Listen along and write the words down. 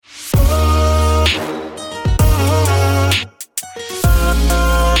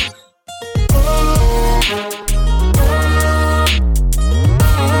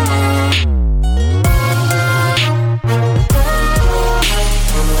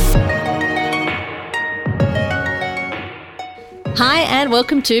and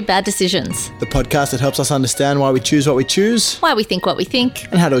welcome to Bad Decisions. The podcast that helps us understand why we choose what we choose Why we think what we think.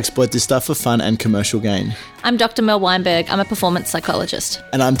 and how to exploit this stuff for fun and commercial gain. I'm Dr. Mel Weinberg. I'm a performance psychologist.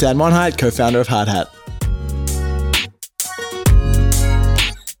 And I'm Dan Monheit, co-founder of Hard Hat.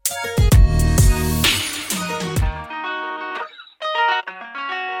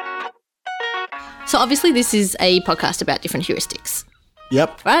 So obviously this is a podcast about different heuristics,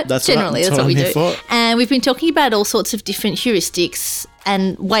 Yep. right? Generally, that's what I'm we here do. for. And we've been talking about all sorts of different heuristics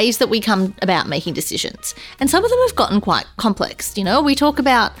and ways that we come about making decisions. And some of them have gotten quite complex. You know, we've talked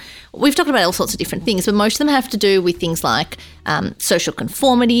about all sorts of different things, but most of them have to do with things like social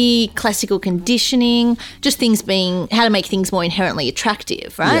conformity, classical conditioning, just things being how to make things more inherently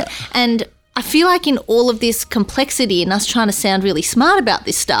attractive, right? Yeah. And I feel like in all of this complexity and us trying to sound really smart about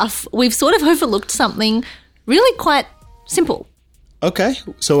this stuff, we've sort of overlooked something really quite simple. Okay,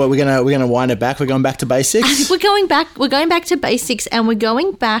 so we're gonna wind it back. We're going back to basics. We're going back to basics, and we're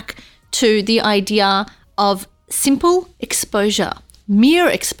going back to the idea of simple exposure, mere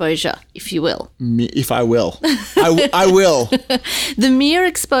exposure, if you will. If I will, I will. The mere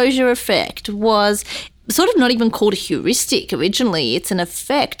exposure effect was sort of not even called a heuristic originally. It's an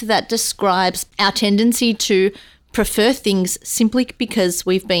effect that describes our tendency to prefer things simply because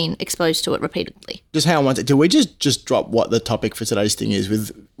we've been exposed to it repeatedly. Just hang on one second. Did we just drop what the topic for today's thing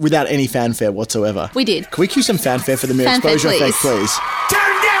is without any fanfare whatsoever? We did. Can we cue some fanfare for the mere Fanfare, exposure effect, please. please?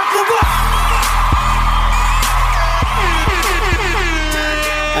 Turn down for what?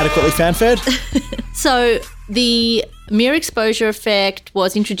 Adequately fanfared? So the mere exposure effect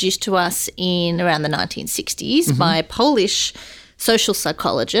was introduced to us in around the 1960s by a Polish social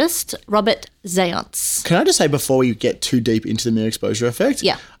psychologist, Robert Zając. Can I just say before we get too deep into the mere exposure effect?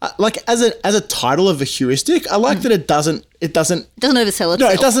 Yeah. Like as a title of a heuristic, I like that it doesn't Doesn't oversell itself. No,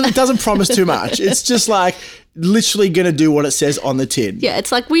 it doesn't promise too much. It's just like literally going to do what it says on the tin. Yeah,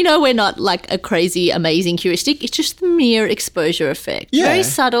 it's like we know we're not like a crazy, amazing heuristic. It's just the mere exposure effect. Yeah. Very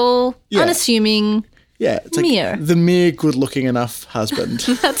subtle, Yeah. unassuming. Yeah, it's like Mere. the mere good-looking enough husband.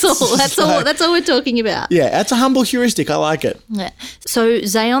 That's all. That's all we're talking about. Yeah, that's a humble heuristic. I like it. Yeah. So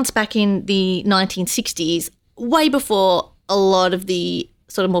Zając back in the 1960s, way before a lot of the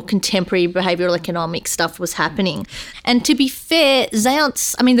sort of more contemporary behavioural economic stuff was happening. And to be fair,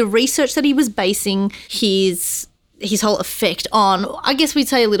 Zając, I mean, the research that he was basing his whole effect on, I guess we'd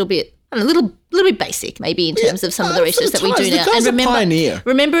say a little bit basic maybe in terms of some of the for research the that we times, do the now. guy's And a pioneer.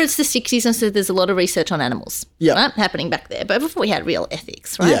 remember it's the 60s, and so there's a lot of research on animals right, happening back there. But before we had real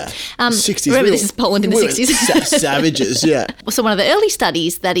ethics, right? Yeah. 60s. Remember this is Poland in the we were 60s. Savages, yeah. So one of the early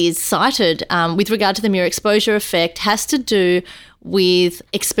studies that is cited with regard to the mere exposure effect has to do with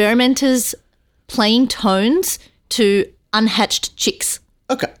experimenters playing tones to unhatched chicks.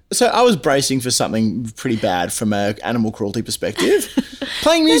 Okay, so I was bracing for something pretty bad from an animal cruelty perspective.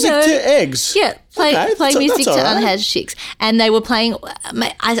 Playing music to eggs. Yeah, play music all to right. unhatched chicks. And they were playing,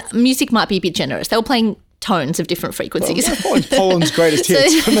 music might be a bit generous, they were playing tones of different frequencies. Poland's greatest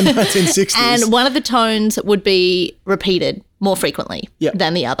hits from the 1960s. And one of the tones would be repeated more frequently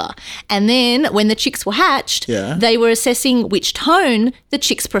than the other. And then when the chicks were hatched, they were assessing which tone the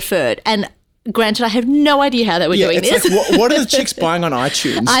chicks preferred. And granted, I have no idea how they were doing this. Like, what are the chicks buying on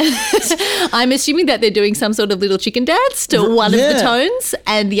iTunes? I'm assuming that they're doing some sort of little chicken dance to one of the tones,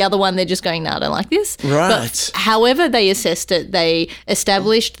 and the other one they're just going, no, I don't like this. Right. But however they assessed it, they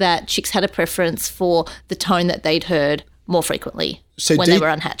established that chicks had a preference for the tone that they'd heard more frequently when they were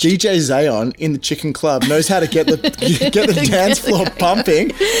unhatched. DJ Zayon in the Chicken Club knows how to get the dance floor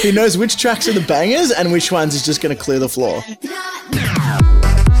pumping. He knows which tracks are the bangers and which ones is just going to clear the floor.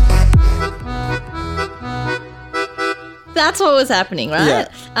 That's what was happening, right? Yeah.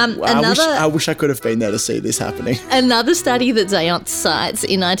 I wish I could have been there to see this happening. Another study that Zając cites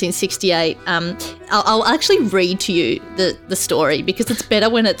in 1968, I'll actually read to you the story because it's better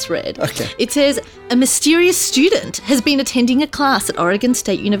when it's read. Okay. It says, a mysterious student has been attending a class at Oregon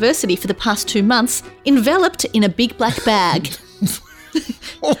State University for the past 2 months, enveloped in a big black bag.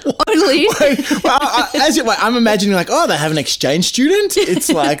 Only... I'm imagining like, oh, they have an exchange student. It's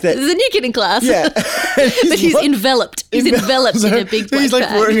like that. There's a new kid in class. Yeah. But he's enveloped. He's enveloped in a big black bag. He's like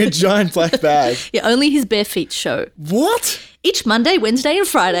wearing a giant black bag. Yeah, only his bare feet show. What? Each Monday, Wednesday and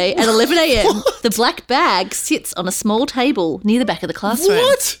Friday at 11 a.m, the black bag sits on a small table near the back of the classroom.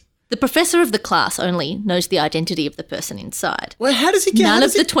 What? The professor of the class only knows the identity of the person inside. Well, how does he get? None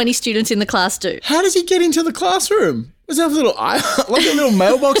of the 20 students in the class do. How does he get into the classroom? Does it have a little like a little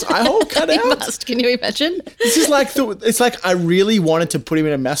mailbox eye hole cut He out? must. Can you imagine? This is like it's like I really wanted to put him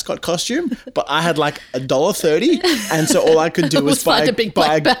in a mascot costume, but I had like $1.30, and so all I could do was buy find a big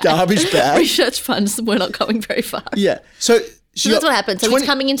black bag. garbage bag. Research funds were not going very far. Yeah. So So that's what happened. So he's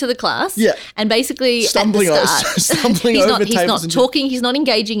coming into the class, and basically stumbling at the start, he's not talking, he's not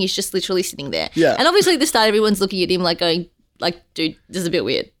engaging, he's just literally sitting there. Yeah. And obviously at the start, everyone's looking at him like going, like, dude, this is a bit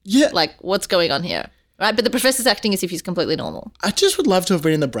weird. Yeah. Like, what's going on here? Right? But the professor's acting as if he's completely normal. I just would love to have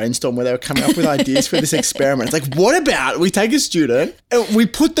been in the brainstorm where they were coming up with ideas for this experiment. It's like, what about we take a student and we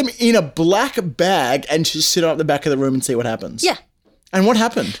put them in a black bag and just sit on the back of the room and see what happens? Yeah. And what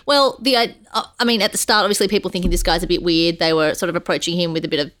happened? Well, I mean, at the start, obviously, people thinking this guy's a bit weird. They were sort of approaching him with a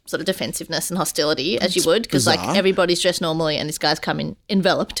bit of sort of defensiveness and hostility, as you would, because like everybody's dressed normally and this guy's come in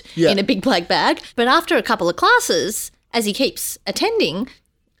enveloped in a big black bag. But after a couple of classes, as he keeps attending,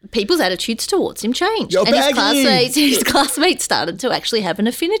 people's attitudes towards him changed. Yo, and his classmates started to actually have an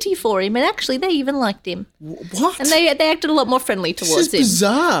affinity for him, and actually they even liked him. What? And they acted a lot more friendly towards him. This is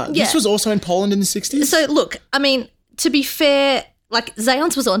bizarre. Yeah. This was also in Poland in the 60s? So, look, I mean, to be fair, like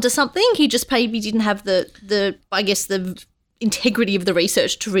Zajonc was onto something. He just maybe didn't have the integrity of the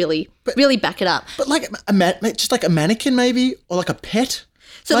research to really back it up. But like just like a mannequin maybe, or like a pet?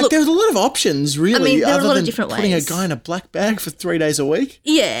 So like look, there's a lot of options really. I mean, there are a lot of than different putting ways. a guy in a black bag for 3 days a week.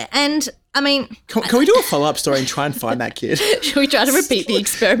 Yeah, and I mean... Can we do a follow-up story and try and find that kid? Should we try to repeat the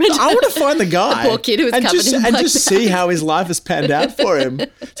experiment? I want to find the guy. The poor kid who was covered in black and just see how his life has panned out for him.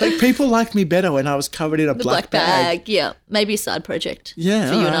 It's like people liked me better when I was covered in a black bag. Yeah, maybe a side project for you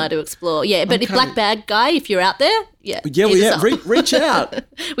right. and I to explore. Yeah, but if black bag guy, if you're out there, reach out.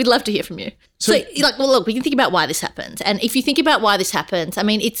 We'd love to hear from you. So, like, well, look, we can think about why this happens. And if you think about why this happens, I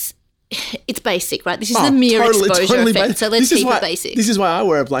mean, it's basic, right? This is the mere exposure effect. So let's keep it basic. This is why I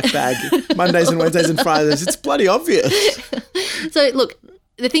wear a black bag Mondays and Wednesdays and Fridays. It's bloody obvious. So look,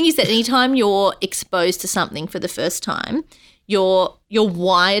 the thing is that anytime you're exposed to something for the first time, you're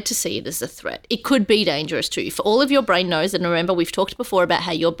wired to see it as a threat. It could be dangerous too. For all of your brain knows, and remember we've talked before about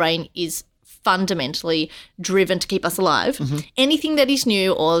how your brain is fundamentally driven to keep us alive. Mm-hmm. Anything that is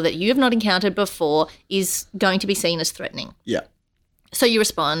new or that you have not encountered before is going to be seen as threatening. Yeah. So you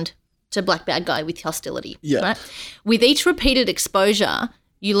respond to black bad guy with hostility. Yeah. Right? With each repeated exposure,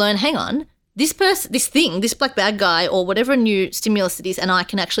 you learn, hang on, this black bad guy or whatever new stimulus it is, and I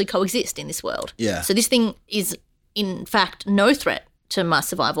can actually coexist in this world. Yeah. So this thing is, in fact, no threat to my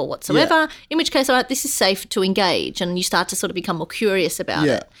survival whatsoever, in which case, all right, this is safe to engage, and you start to sort of become more curious about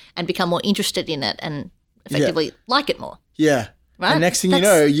it and become more interested in it and effectively like it more. Yeah. Right? And next thing you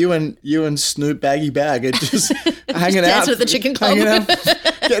know, you and Snoop Baggy Bag are just hanging out at the chicken club,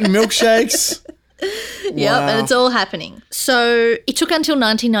 getting milkshakes. Yep, and it's all happening. So it took until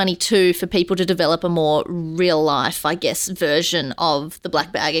 1992 for people to develop a more real life, I guess, version of the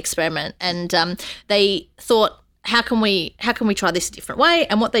black bag experiment, and they thought, how can we try this a different way?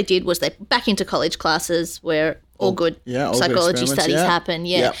 And what they did was they back into college classes where all good psychology studies happen.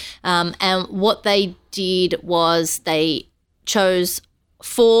 Yeah. Yep. And what they did was they chose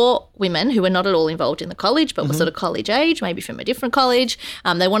 4 women who were not at all involved in the college but were sort of college age, maybe from a different college.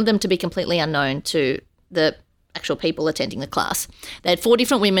 They wanted them to be completely unknown to the actual people attending the class. They had 4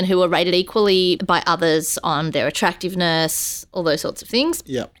 different women who were rated equally by others on their attractiveness, all those sorts of things.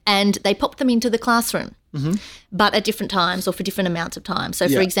 Yep. And they popped them into the classroom. Mm-hmm. But at different times or for different amounts of time. So,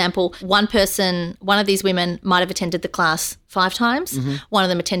 for example, one of these women might have attended the class 5 times, one of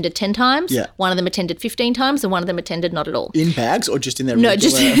them attended 10 times, one of them attended 15 times, and one of them attended not at all. In bags or just in their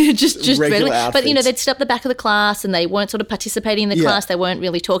regular just regular outfits? But, they'd sit up the back of the class and they weren't sort of participating in the class. They weren't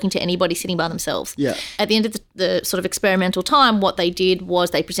really talking to anybody, sitting by themselves. Yeah. At the end of the sort of experimental time, what they did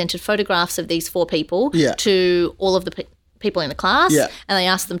was they presented photographs of these 4 people to all of the people in the class, and they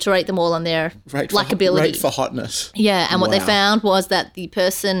asked them to rate them all on their likability. Rate for hotness. Yeah, and what they found was that the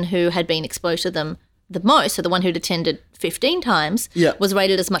person who had been exposed to them the most, so the one who'd attended 15 times, was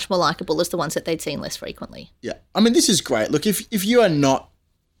rated as much more likable as the ones that they'd seen less frequently. Yeah. I mean, this is great. Look, if you are not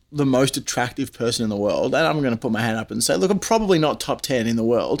the most attractive person in the world, and I'm going to put my hand up and say, look, I'm probably not top 10 in the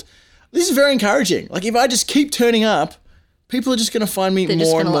world, this is very encouraging. Like, if I just keep turning up, people are just going to find me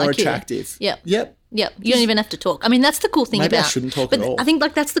more and more attractive. Yep. Yep, you don't even have to talk. I mean, that's the cool thing maybe about... I shouldn't talk at all. I think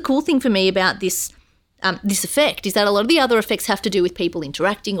that's the cool thing for me about this effect is that a lot of the other effects have to do with people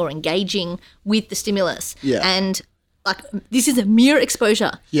interacting or engaging with the stimulus. Yeah. And this is a mere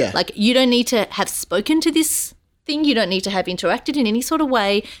exposure. Yeah. Like, you don't need to have spoken to this thing. You don't need to have interacted in any sort of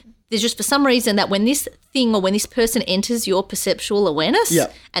way. There's just for some reason that when this thing or when this person enters your perceptual awareness,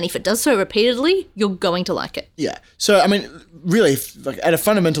 and if it does so repeatedly, you're going to like it. Yeah. So, I mean, really, at a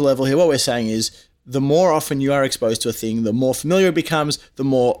fundamental level here, what we're saying is, the more often you are exposed to a thing, the more familiar it becomes, the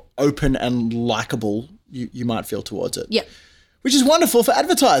more open and likable you might feel towards it. Yeah. which is wonderful for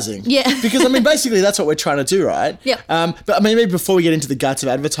advertising. Yeah. Because, I mean, basically that's what we're trying to do, right? Yeah. But, I mean, maybe before we get into the guts of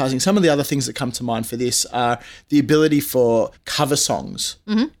advertising, some of the other things that come to mind for this are the ability for cover songs.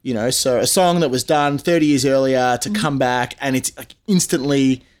 Mm-hmm. You know, so a song that was done 30 years earlier to come back and it's like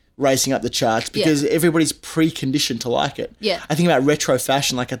instantly racing up the charts because everybody's preconditioned to like it. Yeah. I think about retro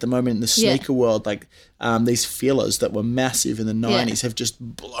fashion, like at the moment in the sneaker world, like these feelers that were massive in the 90s have just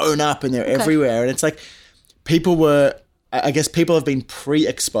blown up and they're everywhere. And it's like people have been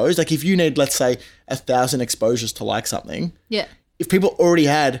pre-exposed. Like if you need, let's say, 1,000 exposures to like something, if people already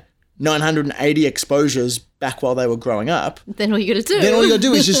had 980 exposures back while they were growing up, then all you got to do. Then all you got to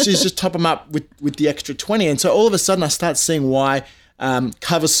do is just top them up with the extra 20. And so all of a sudden I start seeing why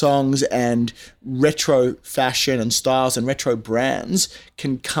cover songs and retro fashion and styles and retro brands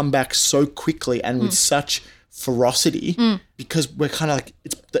can come back so quickly and with such ferocity because we're kind of like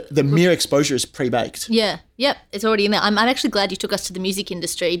the mere exposure is pre-baked. Yeah, yep, it's already in there. I'm actually glad you took us to the music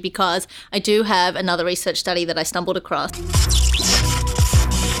industry because I do have another research study that I stumbled across.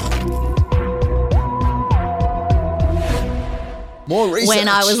 More research. When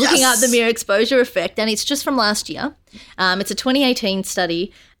I was looking up the mere exposure effect, and it's just from last year. It's a 2018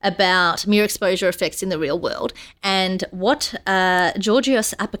 study about mere exposure effects in the real world. And what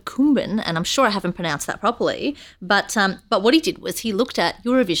Georgios Apakumbin, and I'm sure I haven't pronounced that properly, but what he did was he looked at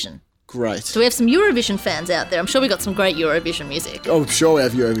Eurovision. Great. So we have some Eurovision fans out there. I'm sure we got some great Eurovision music. Oh, I'm sure we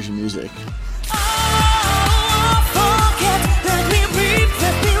have Eurovision music.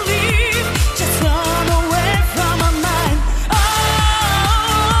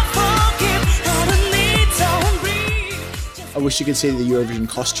 I wish you could see the Eurovision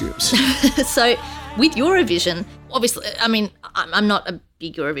costumes. So with Eurovision, obviously, I mean, I'm not a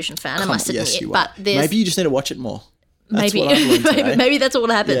big Eurovision fan, I must admit. Yes, you are. But Maybe you just need to watch it more. That's maybe what I've learned today. maybe that's what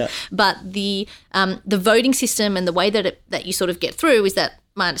will happen. Yeah. But the voting system and the way that you sort of get through is that,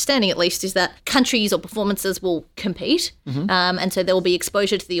 my understanding at least, is that countries or performances will compete, and so there will be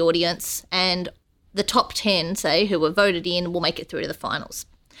exposure to the audience, and the top 10, say, who were voted in will make it through to the finals.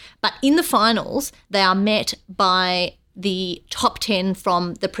 But in the finals, they are met by the top 10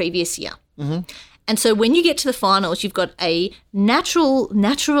 from the previous year. Mm-hmm. And so when you get to the finals, you've got a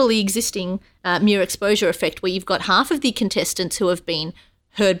naturally existing mere exposure effect where you've got half of the contestants who have been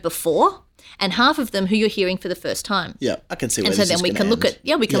heard before and half of them who you're hearing for the first time. Yeah, I can see where and so this then is we gonna can look end.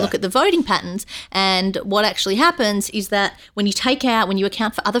 at look at the voting patterns, and what actually happens is that when you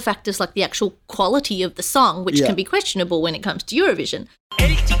account for other factors like the actual quality of the song, which can be questionable when it comes to Eurovision. El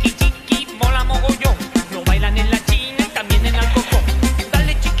chiqui chiqui mola mogollón, lo bailan en la China y también en Alcocón.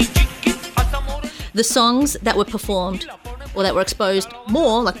 Dale chiqui chiqui hasta morir. The songs that were performed or that were exposed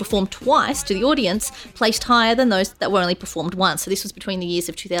more, like performed twice to the audience, placed higher than those that were only performed once. So this was between the years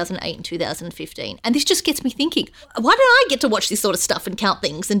of 2008 and 2015. And this just gets me thinking, why don't I get to watch this sort of stuff and count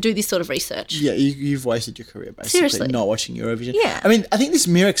things and do this sort of research? Yeah, you've wasted your career basically Seriously. not watching Eurovision. Yeah. I mean, I think this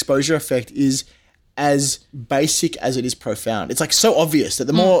mere exposure effect is as basic as it is profound. It's like so obvious that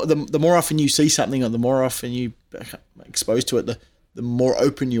the more often you see something or the more often you are exposed to it, the more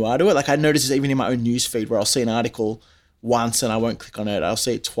open you are to it. Like I notice this even in my own news feed where I'll see an article once and I won't click on it. I'll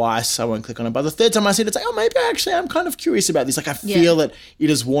see it twice, I won't click on it. But the third time I see it, it's like, oh, maybe actually I'm kind of curious about this. Like I feel that it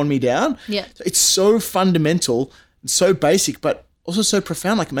has worn me down. Yeah. It's so fundamental and so basic, but also so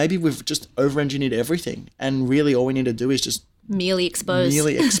profound. Like maybe we've just over-engineered everything and really all we need to do is just Merely exposed.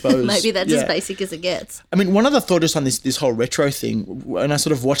 Maybe that's as basic as it gets. I mean, one other thought just on this whole retro thing, and I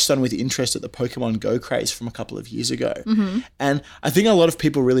sort of watched on with interest at the Pokemon Go craze from a couple of years ago. Mm-hmm. And I think a lot of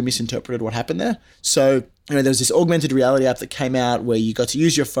people really misinterpreted what happened there. So, there was this augmented reality app that came out where you got to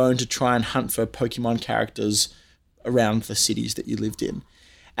use your phone to try and hunt for Pokemon characters around the cities that you lived in.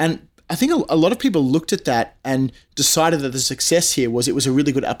 And I think a lot of people looked at that and decided that the success here was it was a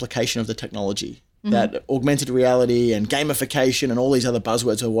really good application of the technology. Mm-hmm. That augmented reality and gamification and all these other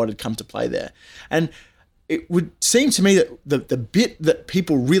buzzwords are what had come to play there. And it would seem to me that the bit that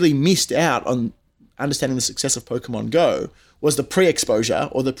people really missed out on understanding the success of Pokemon Go was the pre-exposure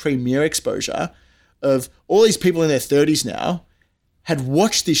or the pre-mere exposure of all these people in their 30s now had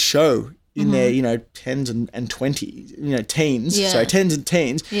watched this show in their, 10s and 20s, teens. Yeah. Sorry, 10s and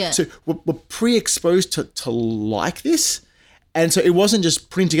teens. Yeah. So were pre-exposed to like this. And so it wasn't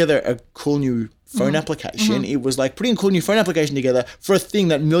just putting together a cool new phone application. It was like putting a cool new phone application together for a thing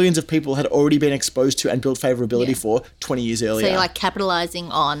that millions of people had already been exposed to and built favorability for 20 years earlier. So you're like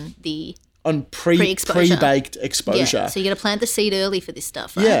capitalizing on the pre-exposure. Pre-baked exposure. Yeah, so you got to plant the seed early for this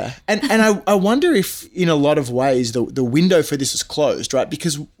stuff, right? Yeah. And I wonder if in a lot of ways the window for this is closed, right?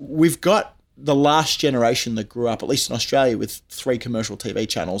 Because we've got the last generation that grew up, at least in Australia, with 3 commercial TV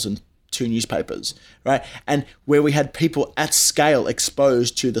channels and 2 newspapers, right? And where we had people at scale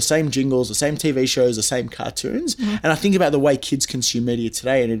exposed to the same jingles, the same TV shows, the same cartoons. And I think about the way kids consume media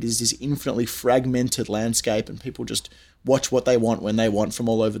today, and it is this infinitely fragmented landscape, and people just watch what they want when they want from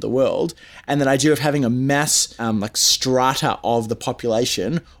all over the world. And the idea of having a mass like strata of the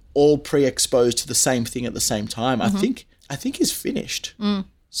population all pre-exposed to the same thing at the same time, I think is finished.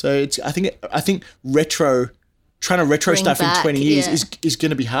 So it's I think trying to retro Bring stuff back, in 20 years yeah. is going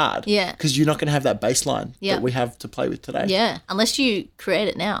to be hard. Yeah. Because you're not going to have that baseline Yeah. that we have to play with today. Yeah, unless you create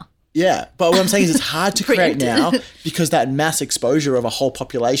it now. Yeah, but what I'm saying is it's hard to create Preempt it. now because that mass exposure of a whole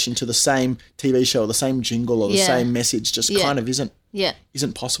population to the same TV show or the same jingle or the Yeah. same message just Yeah. kind of isn't Yeah.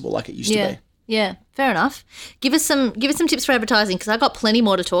 possible like it used to Yeah. be. Yeah, fair enough. Give us some tips for advertising, because I've got plenty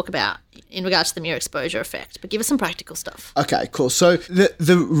more to talk about in regards to the mere exposure effect. But give us some practical stuff. Okay, cool. So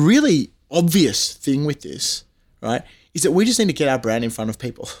the really obvious thing with this, right, is that we just need to get our brand in front of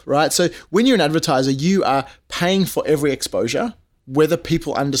people, right? So when you're an advertiser, you are paying for every exposure, whether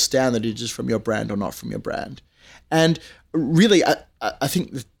people understand that it is from your brand or not from your brand. And really, I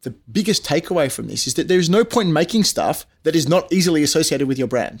think the biggest takeaway from this is that there is no point in making stuff that is not easily associated with your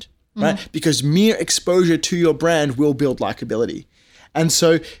brand, right? Because mere exposure to your brand will build likability. And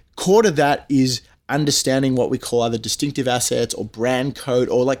so core to that is understanding what we call either distinctive assets or brand code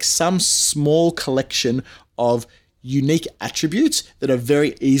or like some small collection of unique attributes that are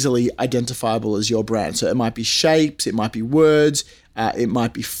very easily identifiable as your brand. So it might be shapes, it might be words, it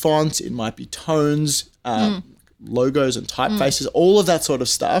might be fonts, it might be tones, logos and typefaces, all of that sort of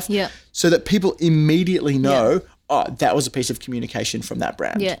stuff. Yeah. So that people immediately know, oh, that was a piece of communication from that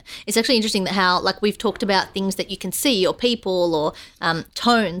brand. Yeah, it's actually interesting that how, like, we've talked about things that you can see or people or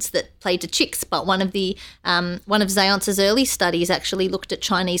tones that play to chicks, but one of Zaonce's early studies actually looked at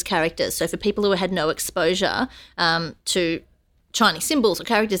Chinese characters. So for people who had no exposure to Chinese symbols or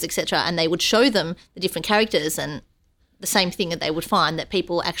characters, etc., and they would show them the different characters, and the same thing that they would find that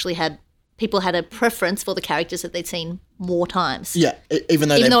people had a preference for the characters that they'd seen more times. Yeah, even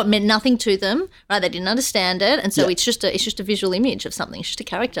though it meant nothing to them, right? They didn't understand it, and so Yeah. it's just a visual image of something. It's just a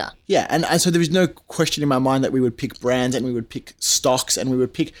character. Yeah, and so there is no question in my mind that we would pick brands and we would pick stocks and we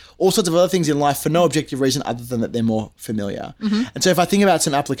would pick all sorts of other things in life for no objective reason other than that they're more familiar. And so if I think about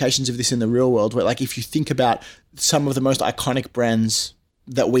some applications of this in the real world, where like if you think about some of the most iconic brands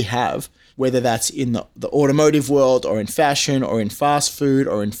that we have, whether that's in the automotive world or in fashion or in fast food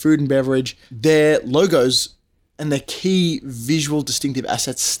or in food and beverage, their logos and their key visual distinctive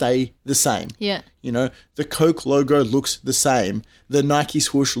assets stay the same. Yeah. You know, the Coke logo looks the same. The Nike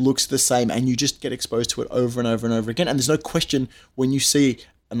swoosh looks the same. And you just get exposed to it over and over and over again. And there's no question when you see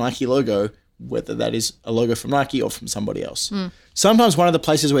a Nike logo, whether that is a logo from Nike or from somebody else. Sometimes one of the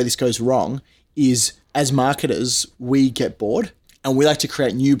places where this goes wrong is as marketers, we get bored. And we like to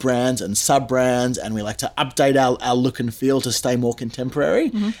create new brands and sub-brands, and we like to update our look and feel to stay more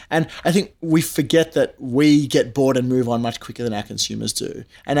contemporary. And I think we forget that we get bored and move on much quicker than our consumers do.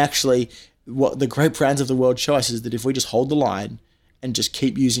 And actually, what the great brands of the world show us is that if we just hold the line and just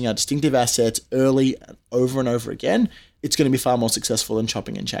keep using our distinctive assets early over and over again, it's going to be far more successful than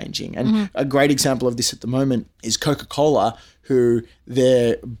chopping and changing. And a great example of this at the moment is Coca-Cola, who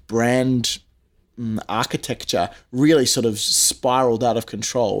their brand architecture really sort of spiraled out of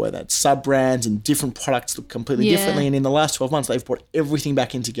control, where that sub-brands and different products look completely differently. And in the last 12 months, they've brought everything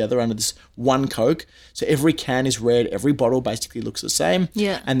back in together under this one Coke. So every can is red, every bottle basically looks the same.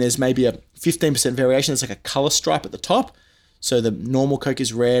 Yeah. And there's maybe a 15% variation. It's like a color stripe at the top. So the normal Coke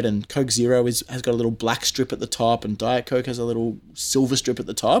is red and Coke Zero has got a little black strip at the top and Diet Coke has a little silver strip at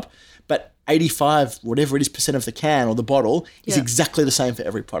the top. But 85, whatever it is, % of the can or the bottle is exactly the same for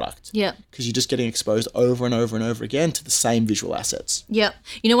every product. Yeah. Because you're just getting exposed over and over and over again to the same visual assets. Yeah.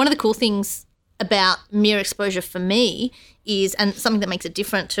 You know, one of the cool things about mere exposure for me is, and something that makes it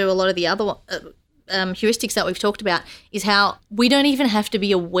different to a lot of the other heuristics that we've talked about, is how we don't even have to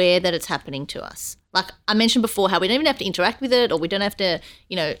be aware that it's happening to us. Like I mentioned before, how we don't even have to interact with it, or we don't have to,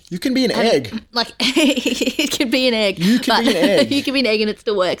 you know. You can be an egg. Like it can be an egg. You can be an egg. You can be an egg and it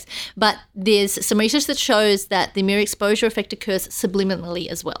still works. But there's some research that shows that the mere exposure effect occurs subliminally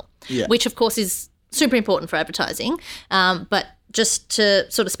as well, which of course is super important for advertising. But just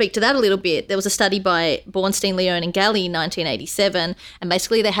to sort of speak to that a little bit, there was a study by Bornstein, Leone and Galley in 1987, and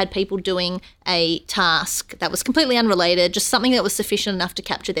basically they had people doing a task that was completely unrelated, just something that was sufficient enough to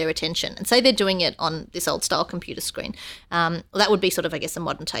capture their attention. And say they're doing it on this old style computer screen. Well, that would be sort of, I guess, a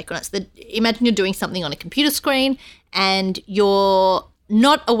modern take on it. So imagine you're doing something on a computer screen and you're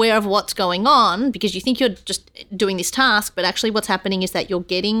not aware of what's going on because you think you're just doing this task, but actually what's happening is that you're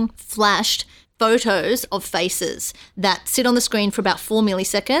getting flashed photos of faces that sit on the screen for about 4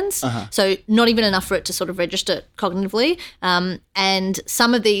 milliseconds. So not even enough for it to sort of register cognitively. And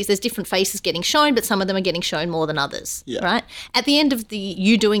some of these, there's different faces getting shown, but some of them are getting shown more than others, right? At the end of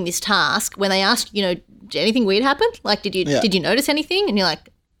you doing this task, when they ask, you know, did anything weird happen? Like, did you notice anything? And you're like,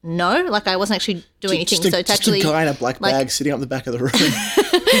 no, like I wasn't actually doing anything. Just a guy in a black bag sitting up the back of the room.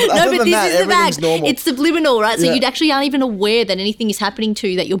 No, but this is the bag. Normal. It's subliminal, right? So you actually aren't even aware that anything is happening to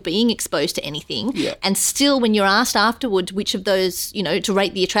you, that you're being exposed to anything. Yeah. And still, when you're asked afterwards which of those, you know, to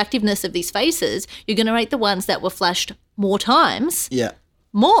rate the attractiveness of these faces, you're going to rate the ones that were flashed more times. Yeah.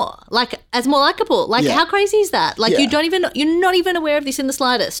 More, like as more likable. Like how crazy is that? Like you're not even aware of this in the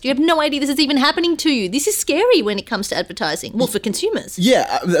slightest. You have no idea this is even happening to you. This is scary when it comes to advertising. Well, for consumers.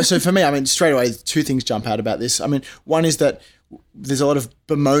 Yeah. So for me, I mean, straight away, two things jump out about this. I mean, one is that there's a lot of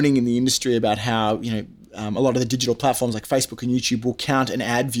bemoaning in the industry about how, you know, a lot of the digital platforms like Facebook and YouTube will count an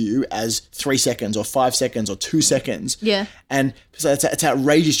ad view as 3 seconds or 5 seconds or 2 seconds. Yeah. And so it's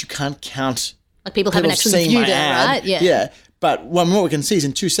outrageous. You can't count. Like people haven't actually viewed it, right? Yeah. Yeah. But what we can see is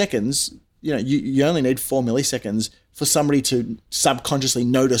in 2 seconds, you know, you only need 4 milliseconds for somebody to subconsciously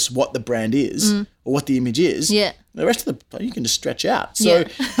notice what the brand is or what the image is. Yeah. The rest of you can just stretch out. So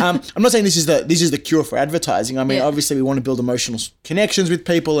I'm not saying this is the cure for advertising. I mean, obviously we want to build emotional connections with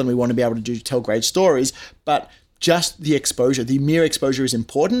people and we want to be able to tell great stories, but just the exposure, the mere exposure is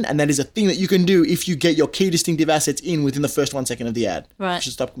important, and that is a thing that you can do if you get your key distinctive assets in within the first 1 second of the ad. Right. You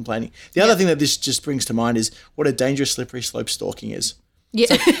should stop complaining. The other thing that this just brings to mind is what a dangerous slippery slope stalking is. Yeah.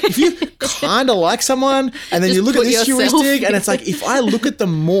 Like, if you kind of like someone and then Just you look at put this yourself- heuristic and it's like, if I look at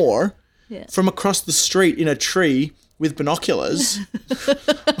them more from across the street in a tree with binoculars,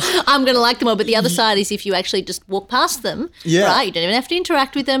 I'm going to like them all. But the other side is if you actually just walk past them, right? You don't even have to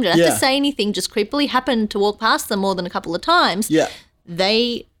interact with them. You don't have to say anything. Just creepily happen to walk past them more than a couple of times. Yeah.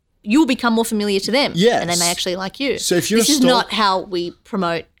 You'll become more familiar to them. Yes. And they may actually like you. So if you're this is not how we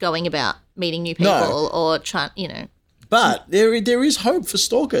promote going about meeting new people or trying, you know. But there is hope for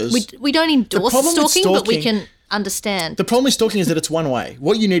stalkers. We don't endorse stalking, but we can understand. The problem with stalking is that it's one way.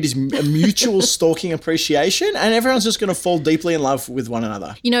 What you need is a mutual stalking appreciation, and everyone's just going to fall deeply in love with one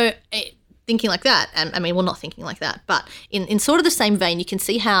another. You know, thinking like that, and I mean, well, not thinking like that, but in sort of the same vein, you can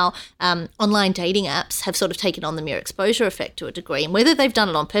see how online dating apps have sort of taken on the mere exposure effect to a degree. And whether they've done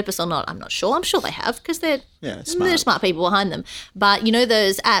it on purpose or not, I'm not sure. I'm sure they have because they're smart people behind them. But you know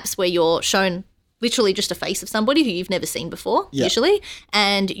those apps where you're shown literally just a face of somebody who you've never seen before, usually,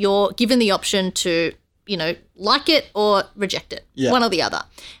 and you're given the option to, you know, like it or reject it, one or the other.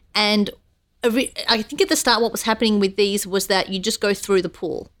 And I think at the start what was happening with these was that you just go through the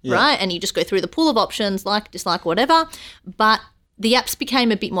pool, right? And you just go through the pool of options, like, dislike, whatever. But the apps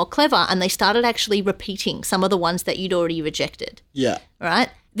became a bit more clever and they started actually repeating some of the ones that you'd already rejected. Yeah. Right?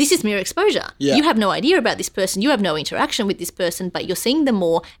 This is mere exposure. Yeah. You have no idea about this person. You have no interaction with this person, but you're seeing them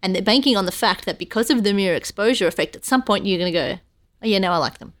more and they're banking on the fact that because of the mere exposure effect, at some point you're going to go, oh, yeah, now I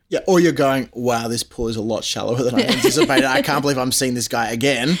like them. Yeah, or you're going, wow, this pool is a lot shallower than I anticipated. I can't believe I'm seeing this guy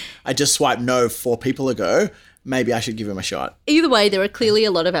again. I just swiped no 4 people ago. Maybe I should give him a shot. Either way, there are clearly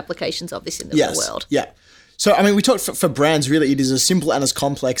a lot of applications of this in the real world. Yeah. So, I mean, we talked for brands, really, it is as simple and as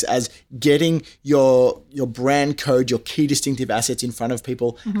complex as getting your brand code, your key distinctive assets in front of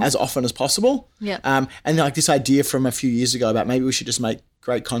people as often as possible. Yeah. And like this idea from a few years ago about maybe we should just make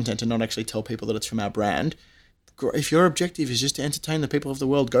great content and not actually tell people that it's from our brand. If your objective is just to entertain the people of the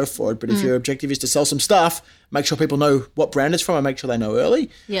world, go for it. But if your objective is to sell some stuff, make sure people know what brand it's from and make sure they know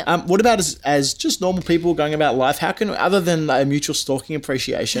early. Yeah. What about as just normal people going about life? How can, other than a mutual stalking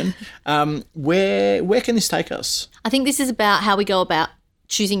appreciation, where can this take us? I think this is about how we go about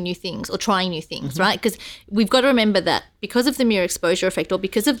choosing new things or trying new things, right? Because we've got to remember that because of the mere exposure effect or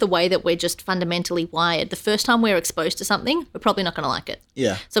because of the way that we're just fundamentally wired, the first time we're exposed to something, we're probably not going to like it.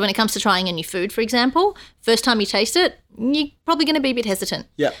 Yeah. So when it comes to trying a new food, for example, first time you taste it, you're probably going to be a bit hesitant.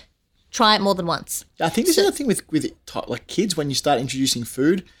 Yeah. Try it more than once. I think this is the thing with like kids, when you start introducing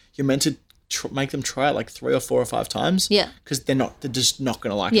food, you're meant to make them try it like 3 or 4 or 5 times. Yeah. Because they're just not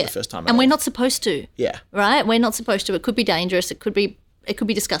going to like it the first time. And we're not supposed to. Yeah. Right? We're not supposed to. It could be dangerous. It could be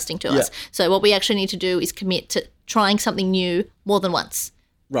disgusting to us. So what we actually need to do is commit to trying something new more than once.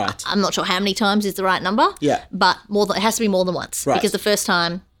 Right. I'm not sure how many times is the right number. Yeah. But it has to be more than once. Right. Because the first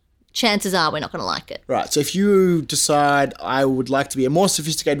time, chances are we're not going to like it. Right. So if you decide I would like to be a more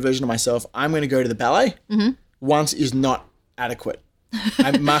sophisticated version of myself, I'm going to go to the ballet. Once is not adequate.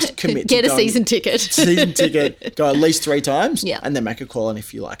 I must commit Get to a season ticket. Go at least 3 times. Yeah. And then make a call on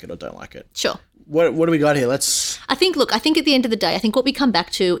if you like it or don't like it. Sure. What do we got here? I think at the end of the day, I think what we come back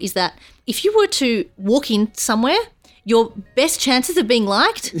to is that if you were to walk in somewhere, your best chances of being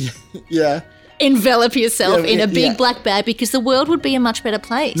liked, Yeah. envelop yourself Yeah, in a big yeah. black bag because the world would be a much better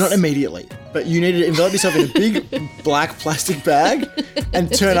place. Not immediately, but you need to envelop yourself in a big black plastic bag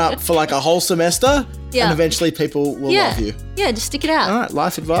and turn up for like a whole semester, Yeah. and eventually people will yeah. love you. Yeah, just stick it out. All right,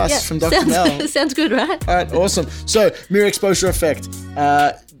 life advice Yeah, from Dr. Mel. sounds good, right? All right, awesome. So, mirror exposure effect.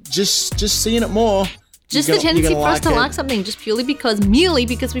 Just seeing it more. Just you're the gonna- tendency you're for gonna us to it. like something just merely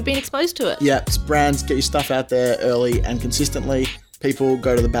because we've been exposed to it. Yeah, it's brands, get your stuff out there early and consistently. People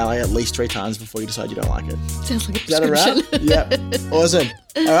go to the ballet at least 3 times before you decide you don't like it. Sounds like a Is that a wrap? prescription. Yep. Awesome.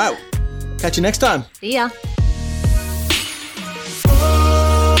 All right. Catch you next time. See ya.